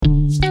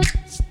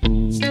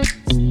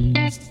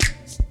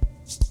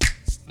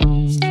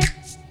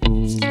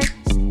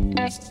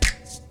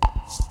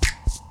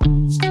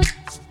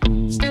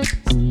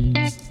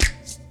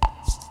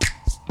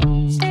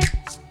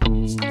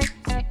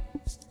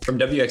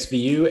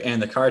CXVU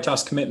and the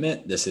Caritas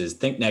Commitment. This is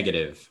Think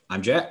Negative.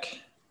 I'm Jack.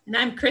 And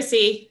I'm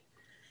Chrissy.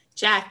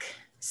 Jack,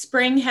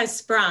 spring has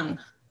sprung.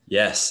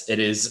 Yes, it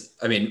is.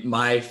 I mean,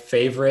 my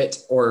favorite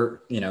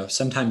or,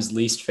 sometimes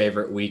least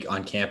favorite week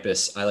on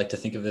campus. I like to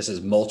think of this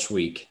as mulch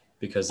week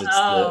because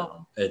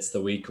it's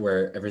the week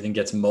where everything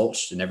gets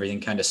mulched and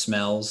everything kind of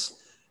smells,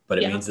 but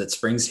it means that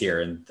spring's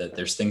here and that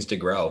there's things to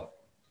grow.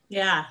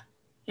 Yeah,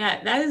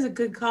 that is a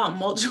good call.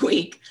 Mulch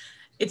week.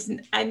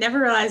 I never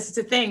realized it's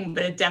a thing,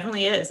 but it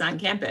definitely is on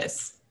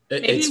campus.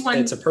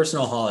 It's a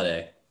personal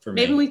holiday for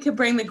me. Maybe we could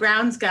bring the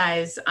grounds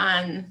guys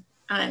on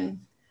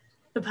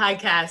the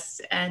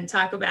podcast and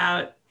talk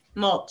about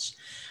mulch.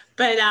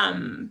 But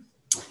the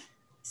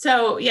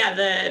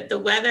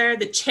weather,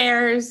 the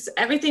chairs,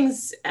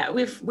 everything's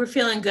we're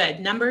feeling good.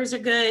 Numbers are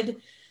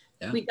good.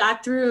 Yeah. We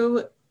got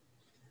through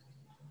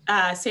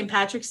St.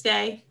 Patrick's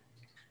Day.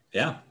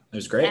 Yeah, it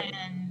was great.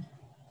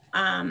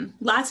 And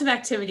lots of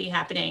activity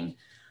happening.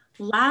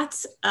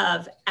 Lots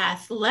of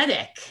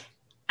athletic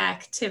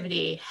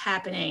activity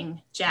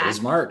happening, Jack. It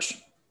is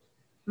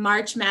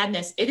March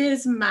Madness. It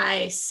is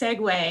my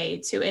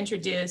segue to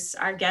introduce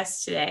our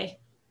guest today.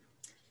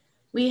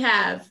 We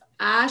have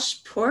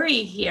Ash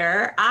Puri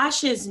here.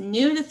 Ash is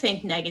new to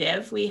Think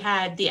Negative. We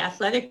had the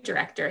athletic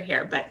director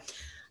here, but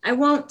I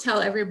won't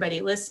tell everybody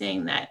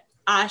listening that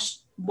Ash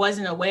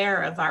wasn't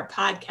aware of our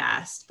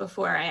podcast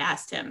before I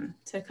asked him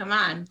to come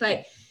on.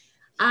 But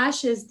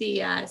Ash is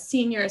the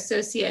Senior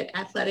Associate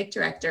Athletic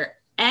Director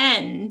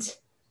and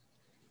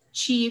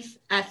Chief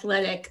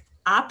Athletic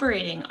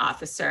Operating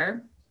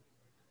Officer.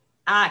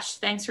 Ash,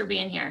 thanks for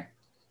being here.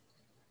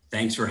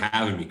 Thanks for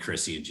having me,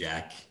 Chrissy and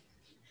Jack.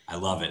 I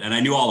love it. And I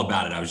knew all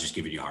about it. I was just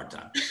giving you a hard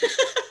time.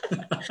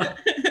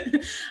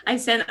 I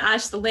sent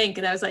Ash the link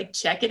and I was like,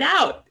 check it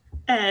out.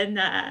 And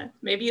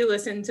maybe you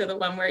listened to the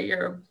one where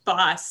your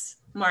boss,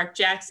 Mark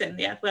Jackson,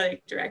 the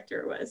athletic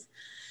director, was.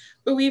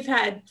 But we've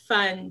had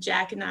fun,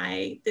 Jack and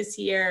I, this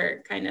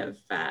year, kind of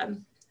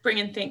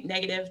bringing Think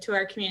Negative to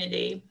our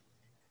community.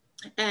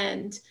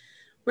 And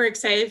we're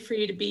excited for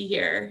you to be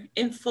here.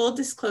 In full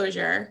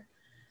disclosure,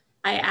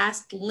 I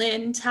asked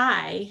Lynn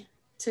Ty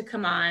to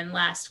come on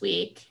last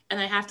week, and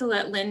I have to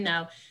let Lynn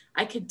know.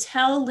 I could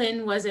tell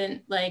Lynn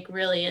wasn't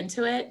really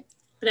into it,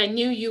 but I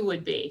knew you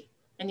would be.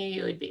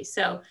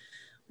 So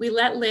we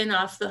let Lynn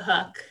off the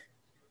hook,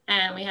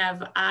 and we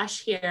have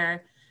Ash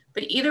here.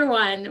 But either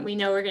one, we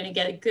know we're going to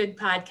get a good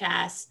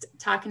podcast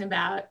talking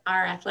about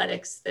our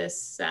athletics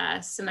this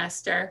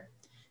semester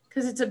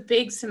because it's a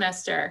big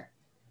semester.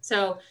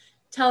 So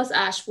tell us,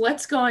 Ash,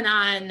 what's going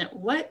on?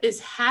 What is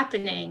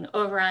happening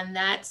over on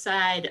that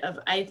side of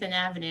Ithan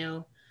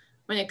Avenue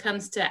when it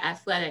comes to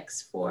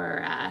athletics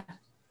for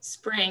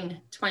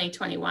spring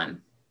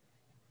 2021?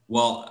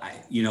 Well,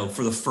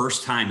 for the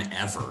first time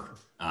ever,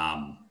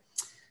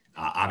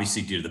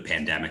 obviously due to the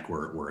pandemic,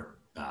 we're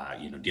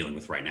dealing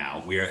with right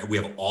now. We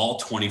have all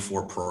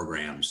 24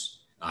 programs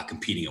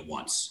competing at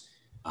once.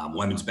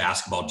 Women's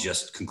basketball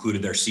just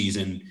concluded their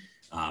season.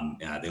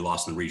 They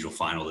lost in the regional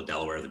final to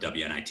Delaware, the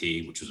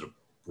WNIT, which was a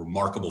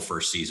remarkable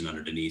first season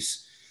under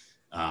Denise.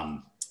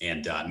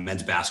 And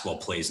men's basketball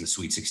plays in the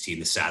Sweet 16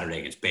 this Saturday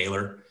against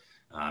Baylor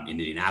in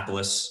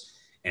Indianapolis.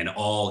 And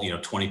all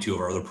 22 of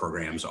our other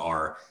programs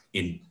are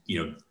in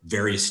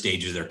various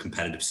stages of their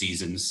competitive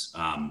seasons.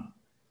 Some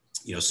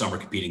are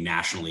competing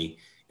nationally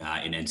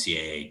in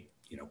NCAA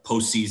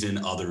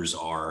postseason. Others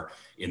are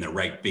in their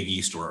Big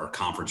East or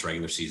conference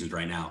regular seasons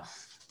right now.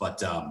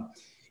 But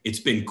it's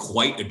been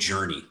quite a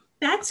journey.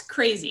 That's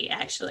crazy,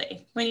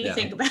 actually, when you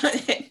think about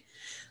it.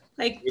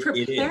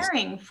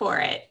 Preparing for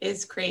it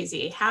is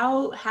crazy.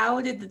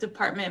 How did the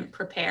department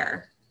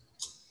prepare?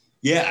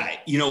 Yeah,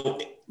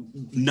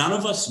 none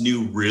of us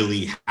knew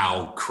really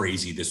how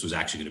crazy this was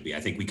actually going to be. I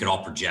think we could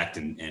all project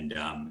and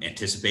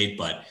anticipate,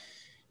 but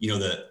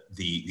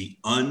the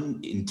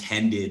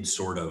unintended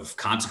sort of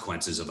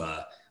consequences of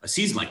a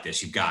season like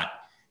this, you've got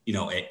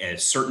a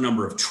certain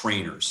number of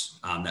trainers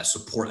that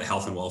support the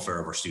health and welfare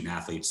of our student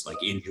athletes, like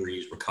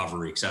injuries,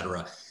 recovery, et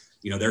cetera.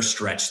 They're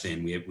stretched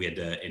thin. We had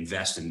to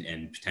invest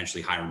and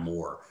potentially hire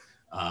more.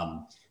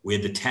 We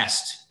had to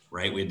test,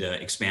 right? We had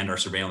to expand our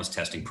surveillance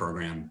testing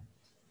program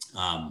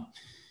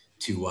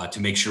to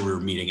make sure we were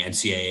meeting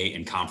NCAA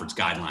and conference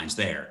guidelines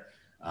there,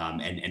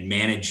 and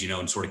manage,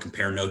 and sort of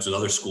compare notes with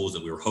other schools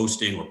that we were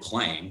hosting or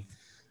playing.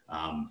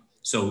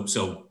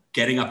 So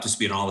getting up to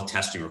speed on all the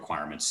testing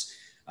requirements,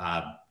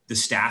 the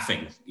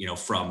staffing,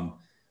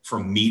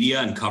 from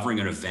media and covering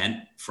an event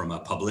from a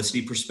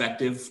publicity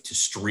perspective to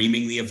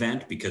streaming the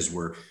event, because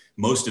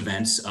most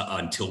events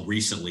until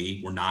recently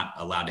were not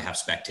allowed to have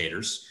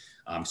spectators.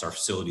 So our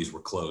facilities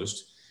were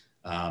closed,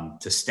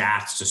 to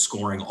stats, to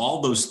scoring,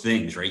 all those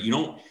things, right?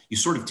 You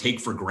sort of take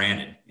for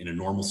granted in a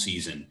normal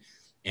season.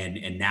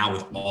 And now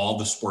with all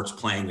the sports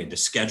playing, we had to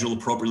schedule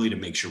appropriately to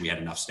make sure we had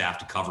enough staff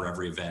to cover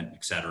every event,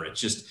 et cetera.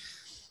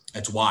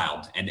 It's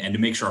wild. And to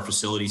make sure our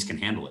facilities can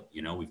handle it.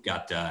 We've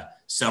got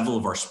several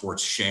of our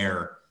sports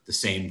share the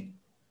same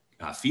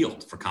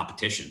field for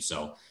competition.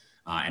 So,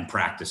 and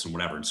practice and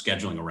whatever, and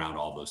scheduling around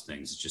all those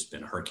things. It's just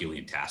been a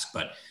Herculean task,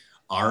 but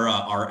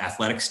our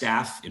athletic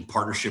staff in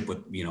partnership with,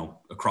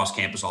 across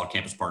campus, all our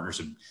campus partners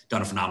have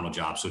done a phenomenal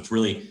job. So it's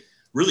really,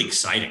 really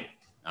exciting.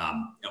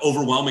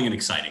 Overwhelming and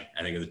exciting,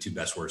 I think, are the two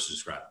best words to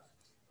describe.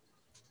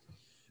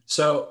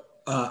 So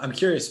I'm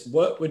curious,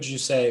 what would you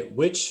say,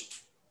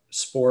 which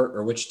sport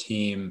or which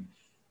team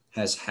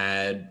has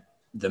had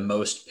the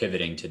most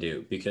pivoting to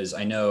do? Because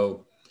I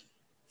know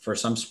for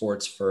some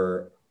sports,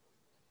 for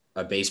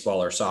a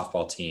baseball or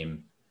softball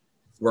team,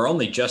 we're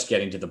only just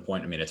getting to the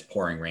point. I mean, it's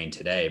pouring rain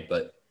today,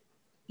 but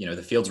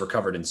the fields were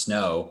covered in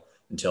snow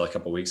until a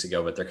couple of weeks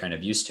ago, but they're kind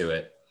of used to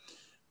it.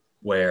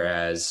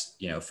 Whereas,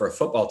 for a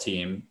football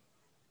team,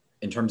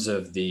 in terms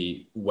of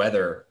the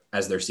weather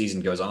as their season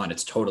goes on,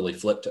 it's totally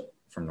flipped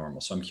from normal.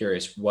 So I'm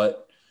curious,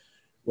 what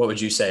would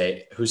you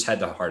say, who's had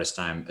the hardest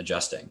time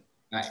adjusting?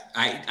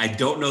 I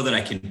don't know that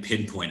I can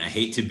pinpoint. I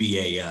hate to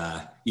be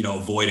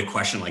avoid a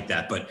question like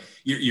that, but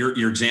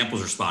your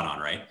examples are spot on,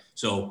 right?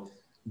 So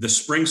the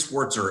spring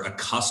sports are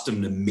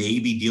accustomed to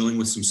maybe dealing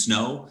with some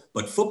snow,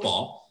 but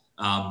football,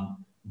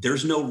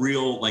 there's no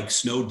real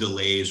snow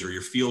delays, or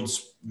your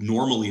field's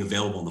normally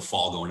available in the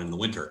fall going into the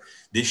winter.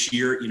 This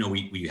year,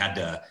 we had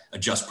to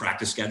adjust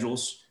practice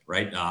schedules,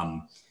 right?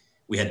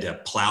 We had to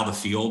plow the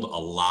field a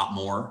lot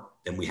more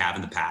than we have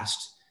in the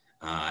past,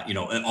 in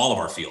all of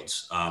our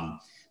fields.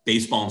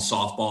 Baseball and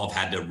softball have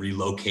had to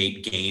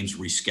relocate games,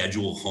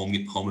 reschedule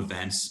home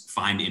events,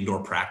 find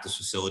indoor practice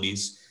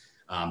facilities.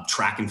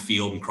 Track and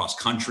field and cross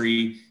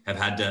country have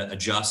had to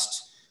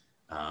adjust.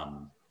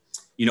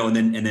 And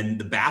then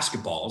the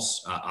basketballs,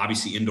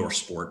 obviously indoor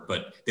sport,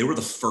 but they were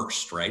the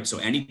first, right? So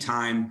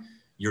anytime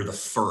you're the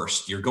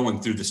first, you're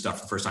going through this stuff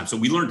for the first time. So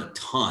we learned a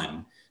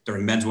ton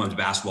during men's and women's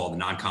basketball, the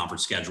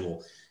non-conference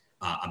schedule,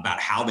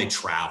 about how they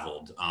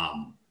traveled,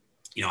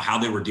 how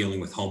they were dealing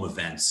with home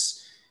events,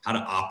 how to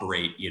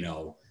operate,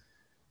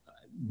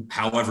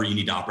 however you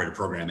need to operate a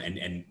program.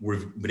 And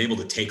we've been able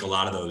to take a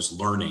lot of those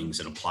learnings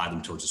and apply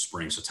them towards the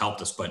spring. So it's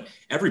helped us, but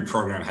every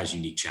program has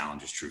unique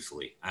challenges,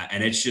 truthfully.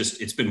 And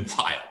it's been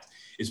wild.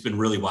 It's been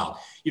really wild,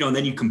 and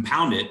then you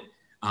compound it.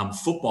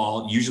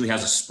 Football usually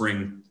has a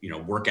spring,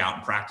 workout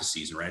and practice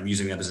season, right? I'm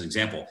using that as an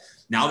example.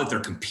 Now that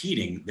they're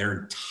competing,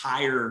 their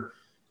entire,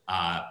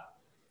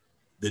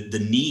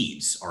 the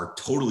needs are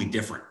totally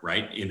different,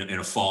 right? In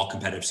a fall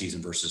competitive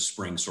season versus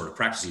spring sort of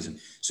practice season.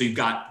 So you've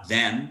got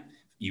them,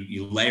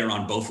 you layer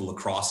on both the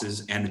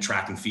lacrosses and the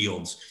track and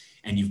fields,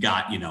 and you've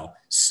got,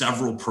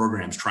 several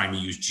programs trying to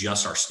use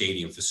just our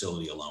stadium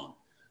facility alone.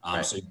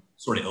 Right. So it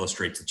sort of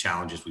illustrates the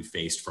challenges we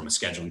faced from a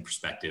scheduling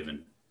perspective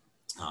and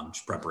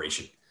just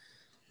preparation.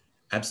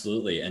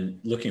 Absolutely. And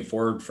looking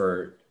forward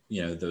for,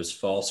 those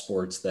fall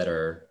sports that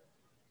are,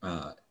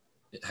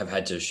 have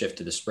had to shift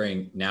to the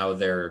spring. Now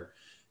their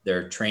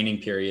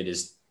training period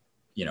is,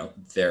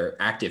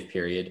 their active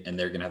period, and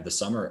they're going to have the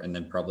summer and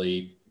then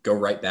probably go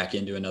right back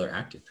into another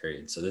active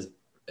period. So this,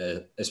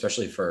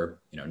 especially for,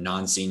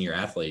 non-senior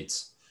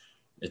athletes,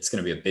 it's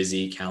going to be a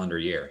busy calendar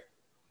year.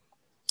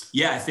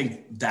 Yeah, I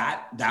think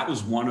that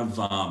was one of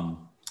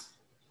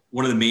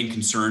the main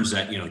concerns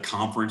that, the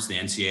conference, the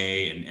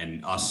NCAA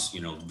and us,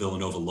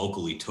 Villanova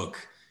locally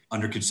took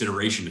under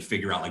consideration to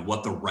figure out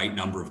what the right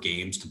number of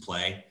games to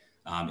play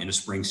in a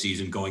spring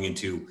season, going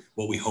into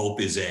what we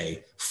hope is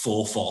a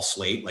full fall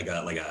slate, like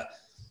a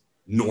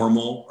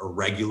normal or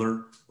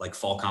regular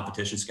fall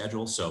competition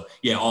schedule. So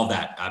yeah, all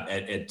that.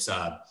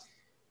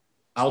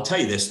 I'll tell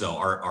you this though,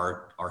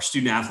 our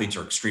student athletes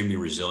are extremely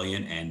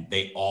resilient, and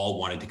they all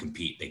wanted to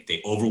compete.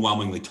 They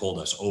overwhelmingly told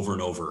us over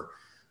and over.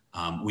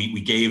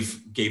 We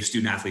gave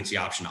student athletes the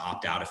option to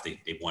opt out if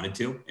they wanted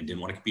to and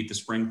didn't want to compete this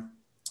spring.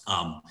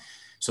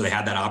 So they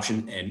had that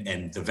option,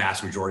 and the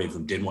vast majority of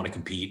them did want to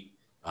compete,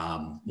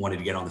 wanted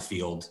to get on the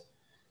field,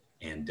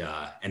 and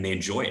they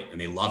enjoy it and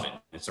they love it.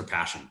 It's their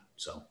passion.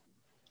 So.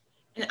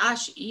 And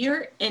Ash,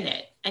 you're in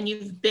it, and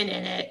you've been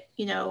in it,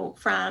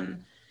 from,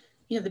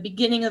 the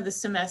beginning of the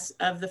semester,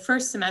 of the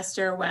first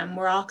semester, when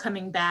we're all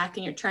coming back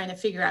and you're trying to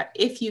figure out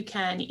if you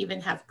can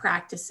even have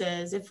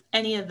practices, if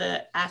any of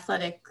the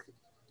athletic,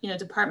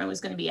 department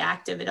was going to be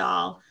active at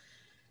all.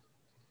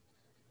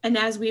 And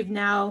as we've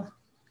now,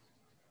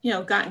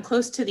 gotten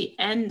close to the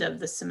end of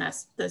the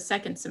semester, the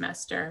second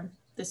semester,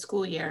 the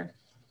school year,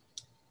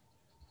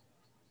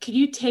 could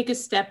you take a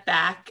step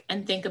back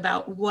and think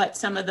about what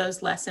some of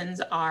those lessons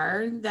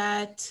are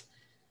that,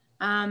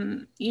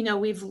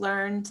 we've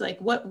learned,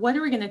 what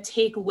are we going to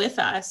take with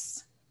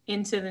us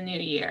into the new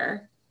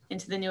year,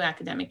 into the new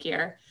academic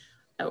year?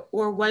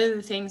 Or what are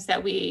the things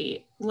that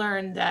we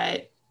learned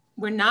that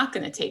we're not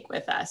going to take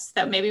with us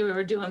that maybe we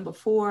were doing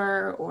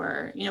before,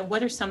 or,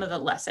 what are some of the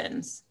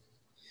lessons?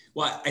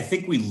 Well, I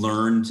think we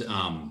learned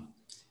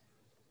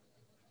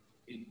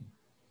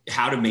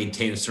how to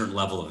maintain a certain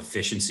level of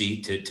efficiency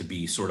to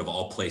be sort of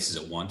all places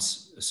at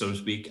once, so to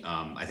speak.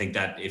 I think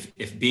that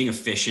if being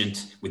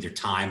efficient with your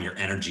time, your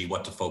energy,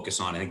 what to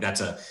focus on, I think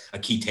that's a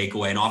key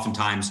takeaway. And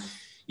oftentimes,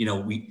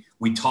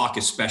 we talk,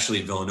 especially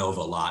at Villanova,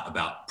 a lot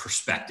about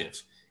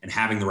perspective and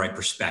having the right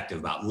perspective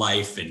about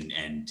life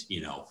and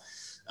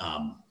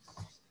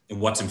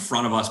what's in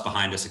front of us,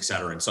 behind us, et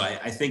cetera. And so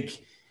I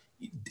think,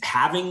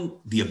 having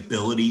the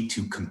ability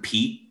to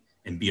compete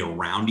and be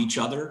around each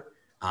other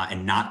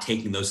and not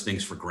taking those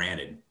things for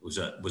granted was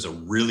a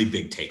really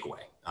big takeaway.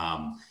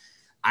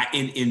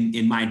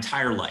 In my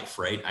entire life,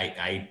 right?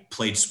 I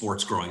played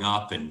sports growing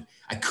up, and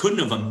I couldn't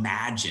have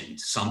imagined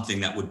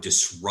something that would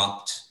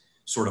disrupt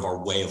sort of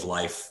our way of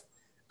life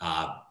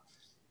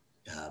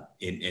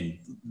in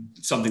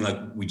something like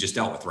we just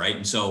dealt with, right?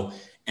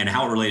 And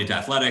how it related to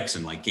athletics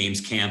and like games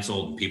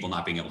canceled and people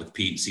not being able to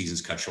compete and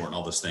seasons cut short and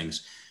all those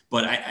things.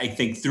 But I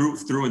think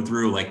through and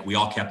through, like we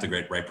all kept the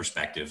right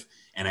perspective.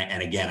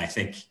 And again, I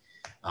think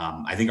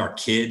our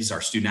kids,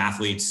 our student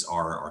athletes,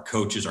 our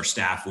coaches, our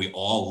staff, we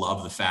all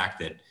love the fact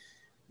that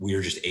we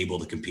are just able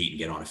to compete and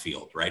get on a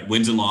field, right?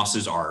 Wins and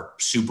losses are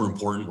super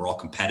important. We're all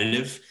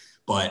competitive,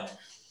 but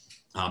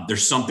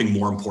there's something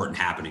more important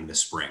happening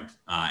this spring.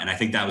 And I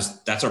think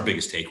that's our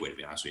biggest takeaway, to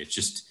be honest with you.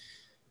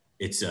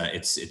 It's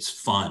just, it's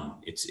fun.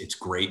 It's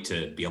great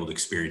to be able to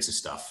experience this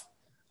stuff.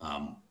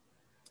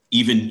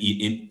 Even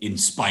in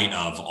spite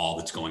of all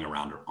that's going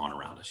around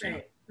us.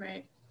 Right.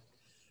 Right.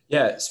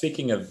 Yeah.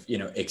 Speaking of,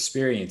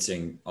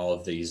 experiencing all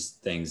of these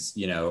things,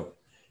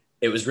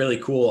 it was really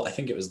cool. I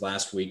think it was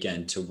last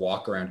weekend to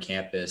walk around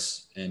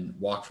campus and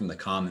walk from the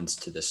Commons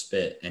to the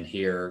Spit and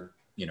hear,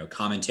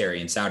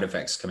 commentary and sound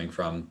effects coming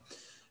from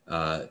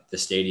the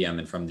stadium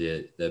and from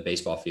the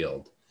baseball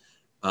field.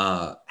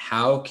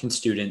 How can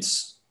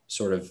students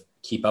sort of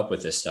keep up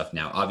with this stuff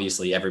now?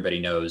 Obviously,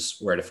 everybody knows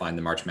where to find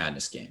the March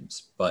Madness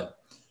games, but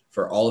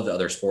for all of the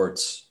other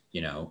sports,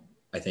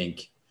 I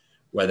think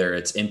whether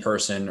it's in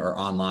person or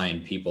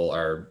online, people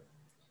are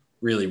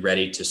really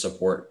ready to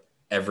support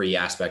every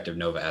aspect of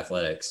Nova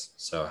Athletics.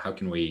 So how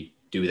can we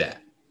do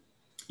that?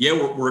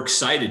 Yeah, we're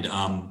excited. There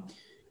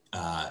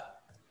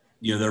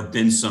have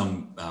been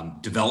some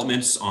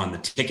developments on the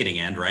ticketing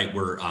end, right?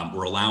 We're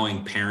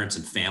allowing parents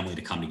and family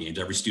to come to games.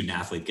 Every student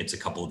athlete gets a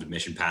couple of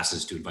admission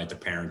passes to invite their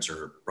parents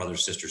or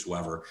brothers, sisters,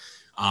 whoever.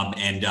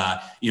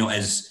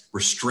 As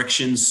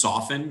restrictions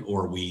soften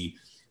or we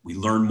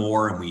learn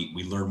more and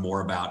we learn more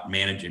about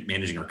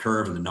managing our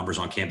curve and the numbers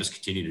on campus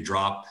continue to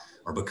drop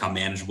or become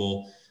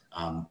manageable,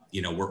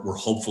 we're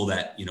hopeful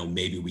that,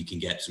 maybe we can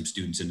get some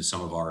students into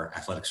some of our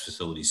athletics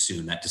facilities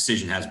soon. That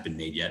decision hasn't been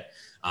made yet.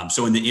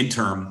 So in the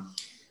interim,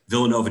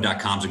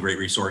 Villanova.com is a great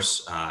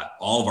resource.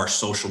 All of our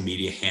social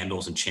media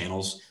handles and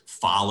channels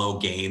follow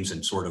games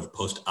and sort of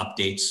post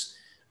updates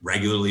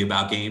regularly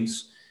about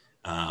games.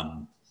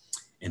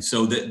 And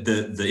so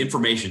the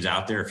information's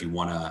out there if you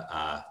want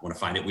to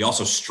find it. We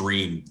also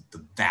stream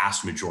the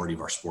vast majority of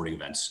our sporting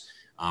events,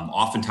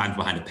 oftentimes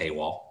behind a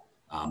paywall.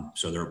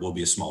 So there will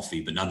be a small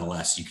fee, but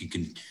nonetheless,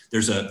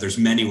 there's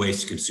many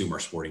ways to consume our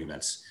sporting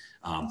events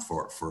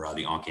for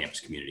the on-campus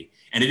community,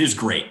 and it is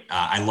great.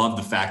 I love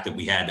the fact that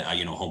we had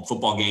home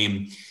football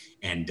game,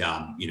 and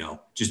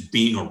just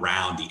being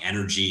around the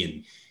energy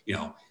and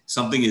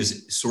something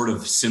as sort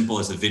of simple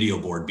as the video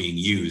board being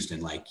used,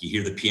 and like you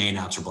hear the PA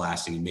announcer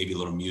blasting and maybe a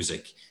little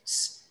music.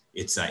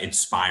 It's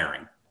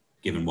inspiring,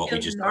 given what we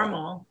just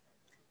normal,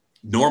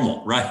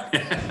 right?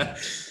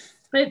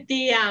 But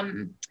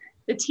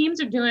the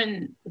teams are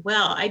doing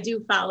well. I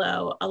do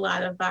follow a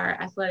lot of our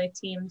athletic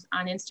teams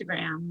on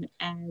Instagram,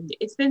 and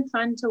it's been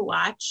fun to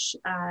watch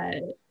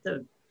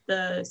the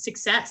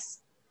success,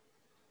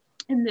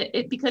 and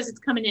because it's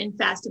coming in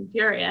fast and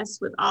furious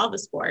with all the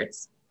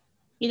sports.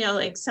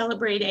 Like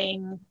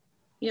celebrating,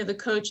 the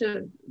coach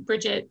of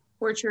Bridget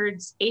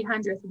Orchard's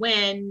 800th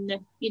win,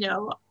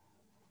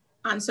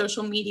 on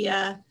social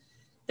media,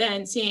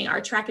 then seeing our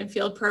track and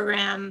field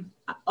program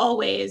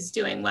always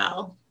doing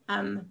well.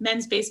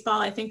 Men's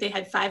baseball, I think they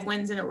had 5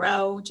 wins in a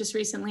row just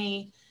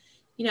recently,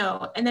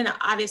 and then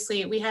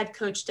obviously we had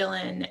Coach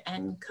Dillon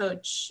and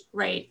Coach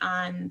Wright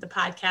on the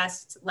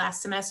podcast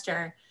last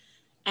semester.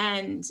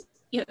 And,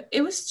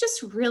 it was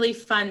just really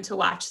fun to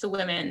watch the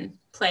women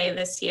play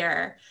this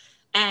year.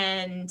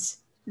 And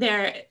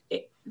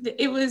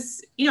it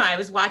was, I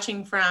was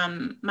watching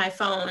from my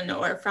phone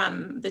or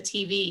from the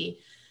TV,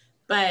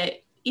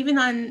 but even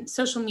on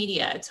social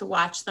media to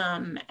watch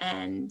them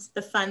and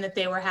the fun that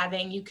they were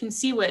having, you can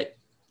see what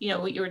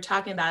you were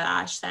talking about,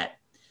 Ash, that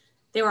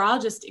they were all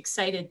just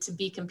excited to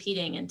be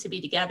competing and to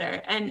be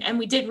together. And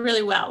we did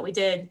really well. We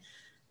did,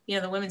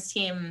 the women's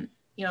team,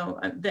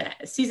 the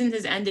season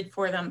has ended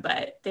for them,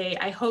 but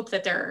I hope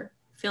that they're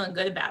feeling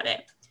good about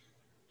it.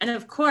 And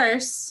of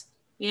course,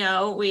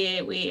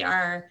 we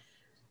are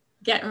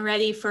getting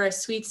ready for a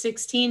Sweet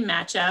 16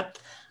 matchup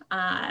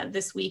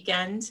this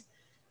weekend.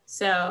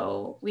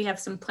 So we have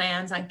some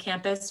plans on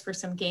campus for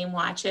some game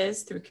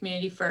watches through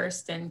Community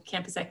First and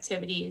campus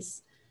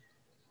activities.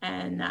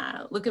 And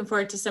looking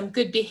forward to some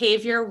good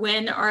behavior,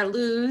 win or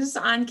lose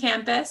on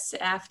campus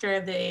after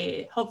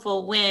the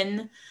hopeful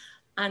win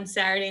on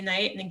Saturday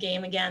night and the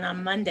game again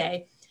on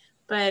Monday.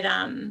 But,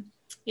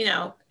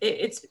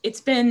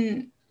 it's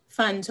been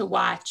fun to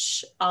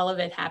watch all of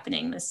it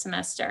happening this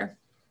semester.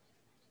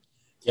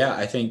 Yeah,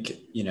 I think,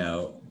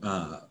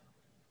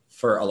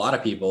 for a lot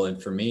of people, and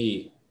for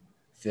me,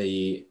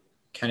 the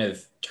kind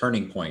of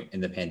turning point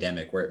in the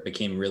pandemic where it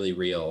became really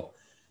real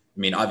I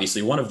mean,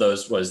 obviously one of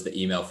those was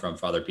the email from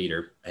Father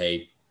Peter,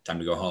 hey, time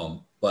to go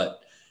home.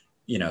 But,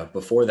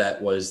 before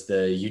that was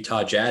the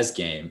Utah Jazz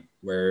game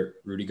where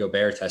Rudy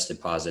Gobert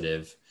tested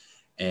positive.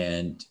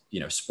 And,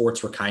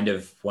 sports were kind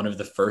of one of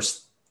the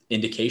first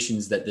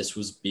indications that this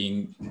was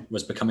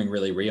becoming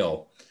really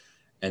real.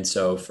 And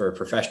so for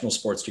professional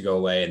sports to go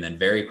away, and then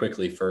very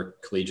quickly for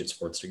collegiate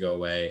sports to go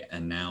away,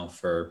 and now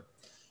for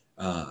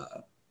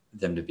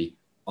them to be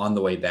on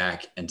the way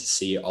back, and to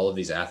see all of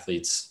these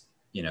athletes,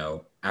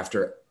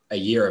 after a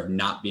year of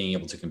not being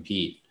able to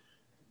compete,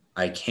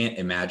 I can't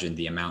imagine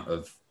the amount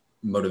of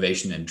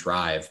motivation and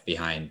drive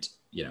behind,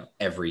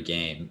 every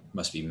game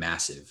must be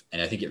massive.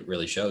 And I think it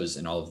really shows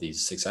in all of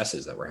these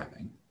successes that we're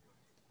having.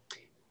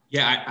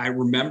 Yeah, I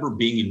remember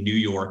being in New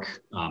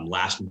York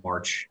last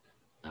March,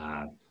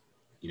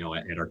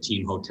 at our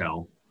team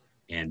hotel,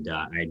 and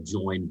I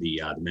joined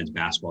the men's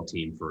basketball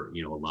team for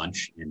a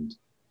lunch, and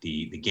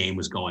the game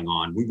was going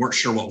on. We weren't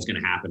sure what was going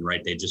to happen.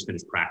 Right, they had just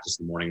finished practice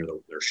in the morning, or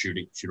their shoot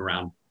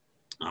around.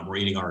 We're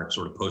eating our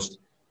sort of post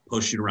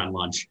shoot around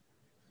lunch,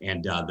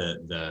 and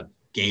the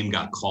game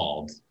got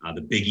called.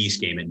 The Big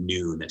East game at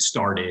noon that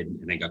started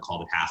and then got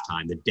called at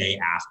halftime the day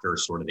after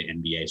sort of the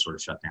NBA sort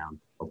of shut down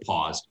or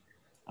paused.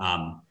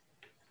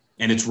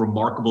 And it's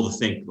remarkable to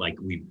think like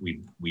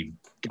we've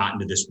gotten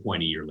to this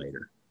point a year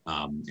later.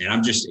 And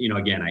I'm just,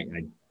 again,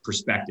 I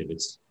perspective.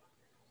 It's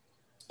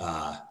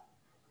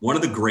one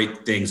of the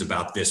great things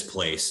about this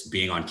place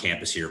being on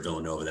campus here at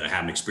Villanova that I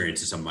haven't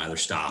experienced in some of my other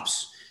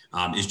stops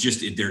is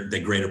just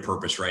the greater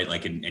purpose, right?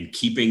 Like, and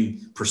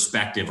keeping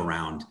perspective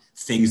around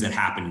things that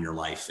happen in your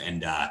life.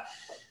 And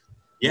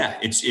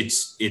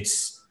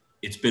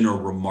it's been a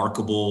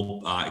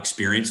remarkable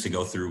experience to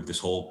go through this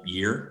whole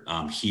year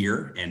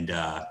here, and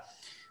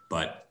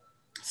but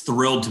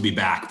thrilled to be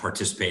back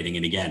participating.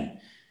 And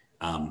again,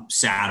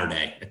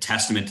 Saturday, a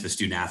testament to the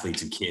student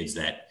athletes and kids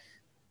that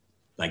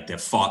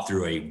fought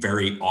through a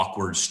very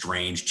awkward,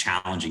 strange,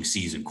 challenging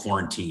season,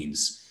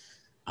 quarantines,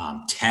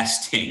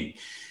 testing,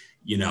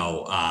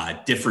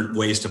 different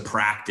ways to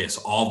practice,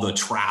 all the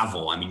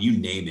travel. I mean, you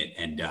name it.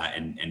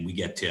 And we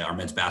get to, our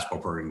men's basketball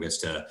program gets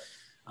to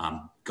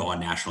go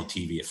on national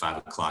TV at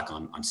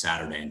 5:00 on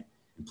Saturday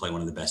and play one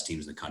of the best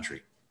teams in the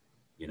country.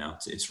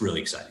 It's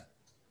really exciting.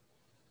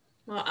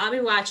 Well, I'll be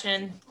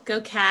watching.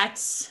 Go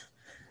Cats.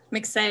 I'm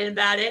excited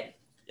about it.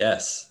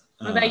 Yes.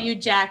 What about you,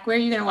 Jack? Where are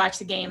you going to watch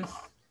the game?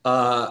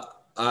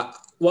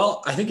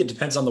 Well, I think it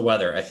depends on the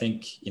weather. I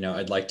think,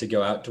 I'd like to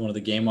go out to one of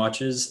the game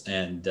watches,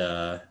 and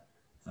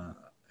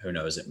who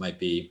knows, it might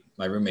be,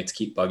 my roommates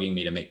keep bugging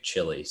me to make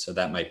chili. So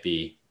that might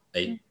be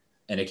an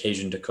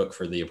occasion to cook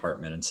for the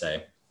apartment and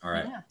say, all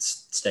right,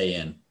 stay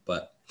in.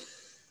 But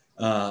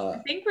I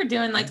think we're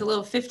doing like a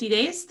little 50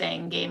 days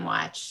thing, game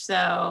watch.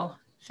 So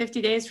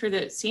 50 days for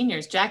the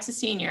seniors. Jack's a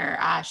senior,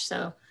 Ash.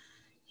 So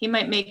he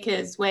might make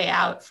his way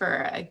out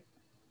for a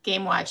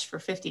game watch for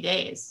 50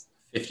 days.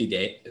 50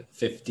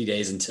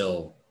 days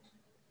until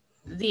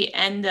the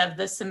end of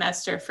the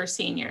semester for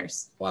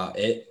seniors. Wow.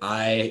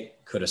 I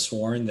could have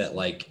sworn that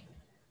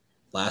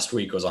last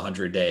week was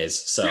 100 days.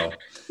 So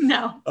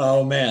no.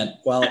 Oh man.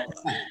 Well,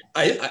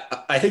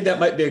 I think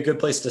that might be a good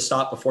place to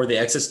stop before the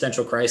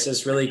existential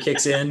crisis really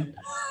kicks in.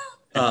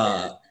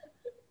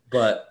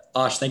 But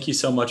Ash, thank you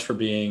so much for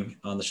being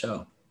on the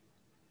show.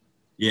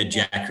 Yeah,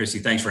 Jack, Christy,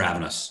 thanks for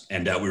having us.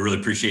 And we really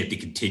appreciate the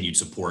continued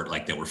support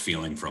that we're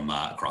feeling from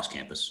across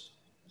campus.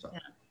 So. Yeah.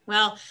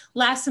 Well,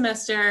 last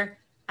semester,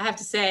 I have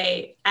to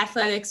say,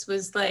 athletics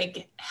was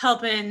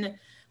helping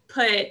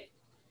put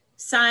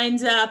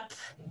signs up,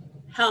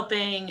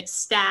 helping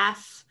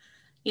staff,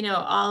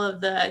 all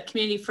of the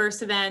community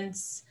first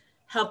events,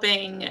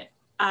 helping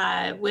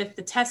with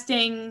the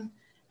testing,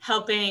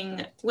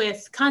 helping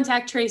with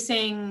contact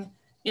tracing,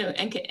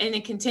 and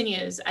it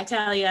continues. I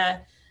tell you,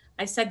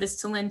 I said this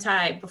to Lynn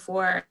Ty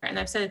before, and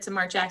I've said it to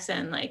Mark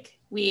Jackson,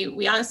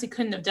 we honestly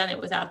couldn't have done it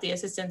without the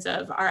assistance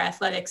of our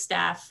athletic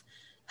staff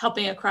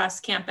helping across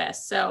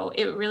campus. So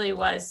it really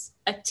was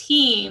a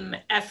team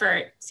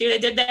effort. See what I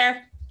did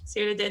there?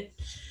 See what I did?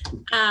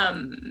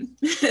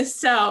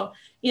 So,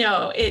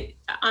 it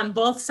on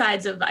both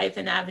sides of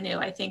Ifan Avenue,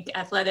 I think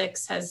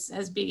athletics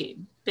has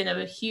been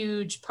a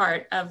huge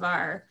part of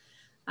our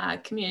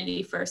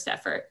community first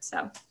effort.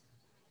 So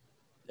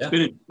it's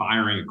been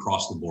inspiring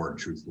across the board,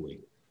 truthfully.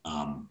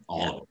 All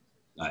of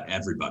it,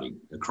 everybody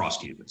across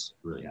campus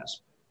really has.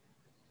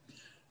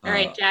 All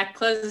right, Jack,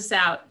 close us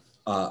out.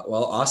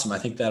 Well, awesome. I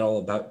think that'll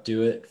about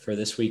do it for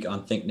this week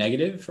on Think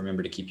Negative.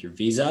 Remember to keep your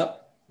V's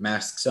up,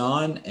 masks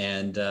on,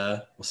 and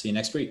we'll see you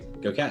next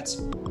week. Go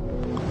Cats.